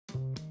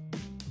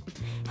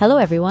Hello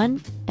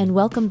everyone, and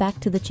welcome back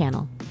to the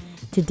channel.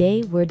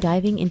 Today we're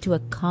diving into a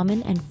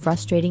common and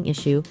frustrating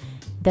issue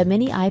that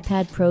many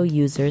iPad Pro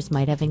users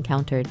might have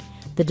encountered: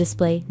 the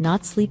display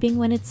not sleeping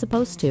when it's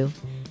supposed to.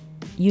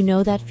 You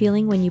know that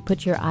feeling when you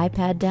put your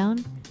iPad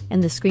down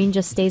and the screen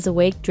just stays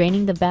awake,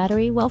 draining the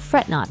battery? Well,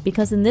 fret not,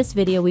 because in this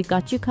video we've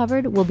got you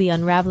covered. We'll be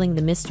unraveling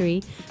the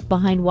mystery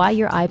behind why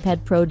your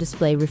iPad Pro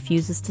display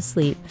refuses to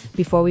sleep.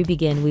 Before we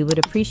begin, we would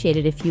appreciate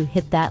it if you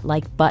hit that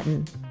like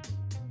button.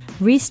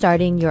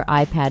 Restarting your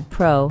iPad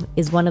Pro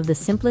is one of the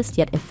simplest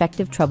yet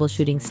effective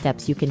troubleshooting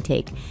steps you can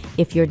take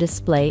if your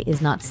display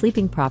is not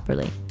sleeping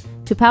properly.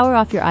 To power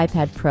off your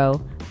iPad Pro,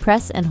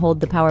 press and hold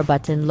the power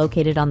button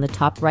located on the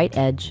top right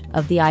edge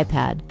of the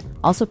iPad.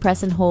 Also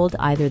press and hold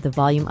either the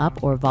volume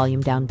up or volume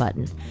down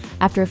button.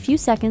 After a few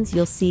seconds,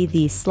 you'll see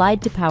the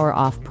slide to power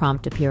off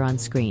prompt appear on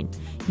screen.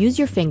 Use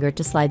your finger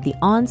to slide the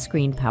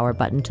on-screen power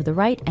button to the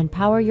right and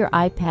power your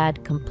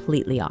iPad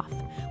completely off.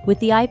 With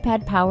the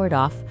iPad powered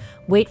off,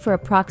 wait for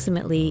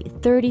approximately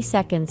 30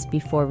 seconds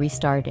before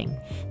restarting.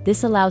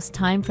 This allows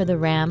time for the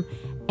RAM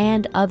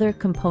and other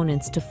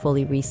components to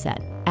fully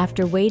reset.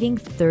 After waiting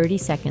 30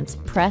 seconds,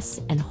 press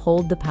and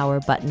hold the power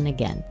button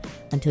again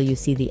until you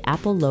see the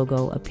Apple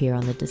logo appear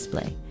on the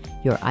display.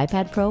 Your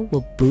iPad Pro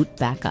will boot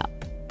back up.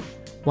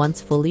 Once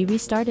fully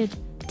restarted,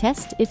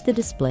 test if the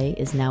display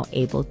is now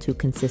able to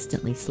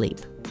consistently sleep.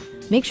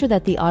 Make sure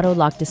that the auto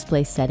lock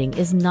display setting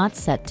is not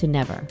set to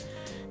never.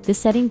 This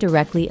setting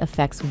directly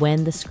affects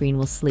when the screen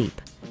will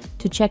sleep.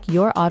 To check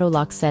your auto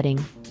lock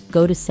setting,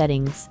 go to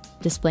Settings,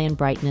 Display and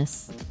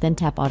Brightness, then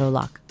tap Auto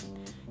Lock.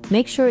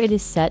 Make sure it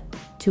is set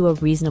to a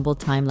reasonable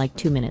time, like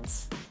 2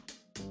 minutes.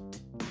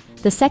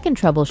 The second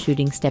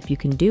troubleshooting step you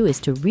can do is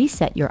to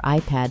reset your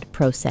iPad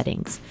Pro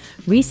settings.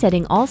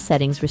 Resetting all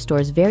settings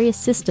restores various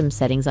system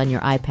settings on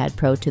your iPad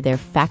Pro to their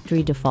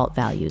factory default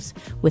values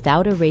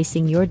without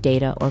erasing your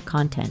data or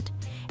content.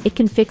 It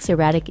can fix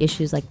erratic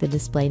issues like the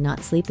display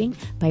not sleeping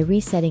by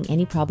resetting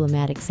any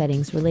problematic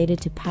settings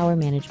related to power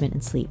management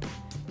and sleep.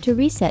 To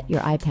reset your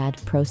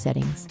iPad Pro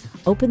settings,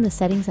 open the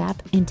Settings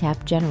app and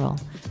tap General.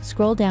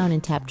 Scroll down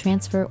and tap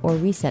Transfer or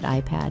Reset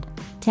iPad.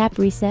 Tap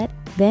Reset,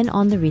 then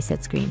on the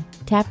reset screen,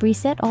 tap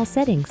Reset All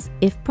Settings.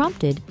 If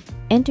prompted,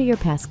 enter your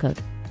passcode.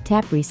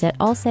 Tap Reset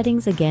All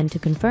Settings again to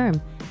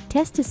confirm.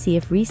 Test to see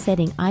if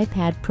resetting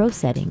iPad Pro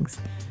settings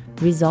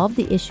resolve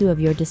the issue of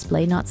your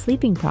display not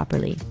sleeping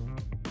properly.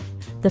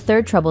 The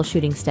third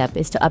troubleshooting step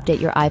is to update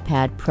your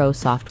iPad Pro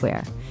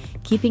software.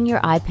 Keeping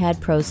your iPad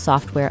Pro's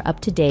software up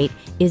to date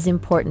is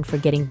important for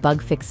getting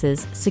bug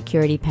fixes,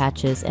 security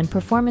patches, and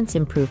performance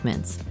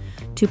improvements.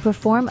 To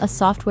perform a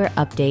software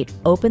update,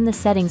 open the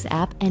Settings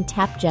app and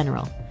tap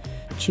General.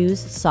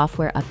 Choose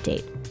Software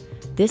Update.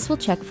 This will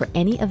check for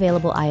any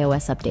available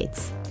iOS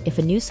updates. If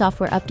a new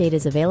software update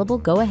is available,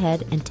 go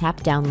ahead and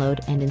tap Download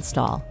and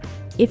Install.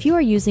 If you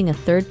are using a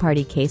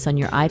third-party case on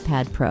your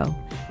iPad Pro,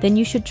 then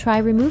you should try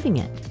removing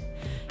it.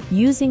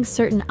 Using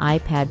certain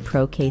iPad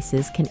Pro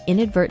cases can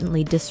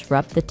inadvertently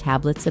disrupt the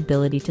tablet's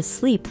ability to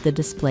sleep the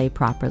display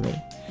properly.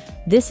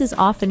 This is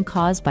often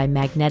caused by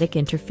magnetic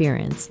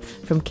interference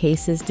from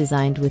cases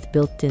designed with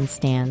built-in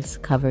stands,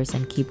 covers,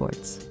 and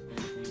keyboards.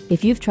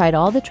 If you've tried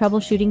all the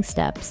troubleshooting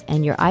steps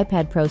and your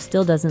iPad Pro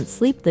still doesn't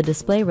sleep the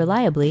display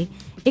reliably,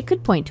 it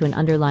could point to an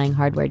underlying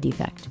hardware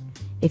defect.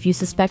 If you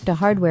suspect a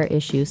hardware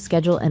issue,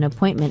 schedule an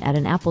appointment at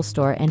an Apple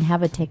store and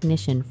have a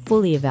technician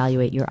fully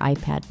evaluate your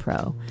iPad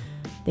Pro.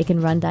 They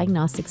can run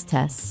diagnostics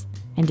tests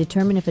and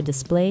determine if a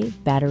display,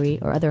 battery,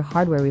 or other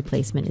hardware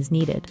replacement is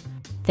needed.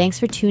 Thanks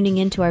for tuning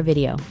in to our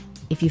video.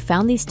 If you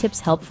found these tips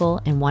helpful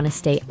and want to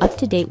stay up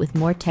to date with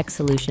more tech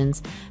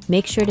solutions,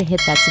 make sure to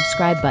hit that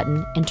subscribe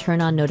button and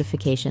turn on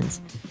notifications.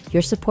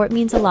 Your support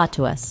means a lot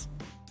to us.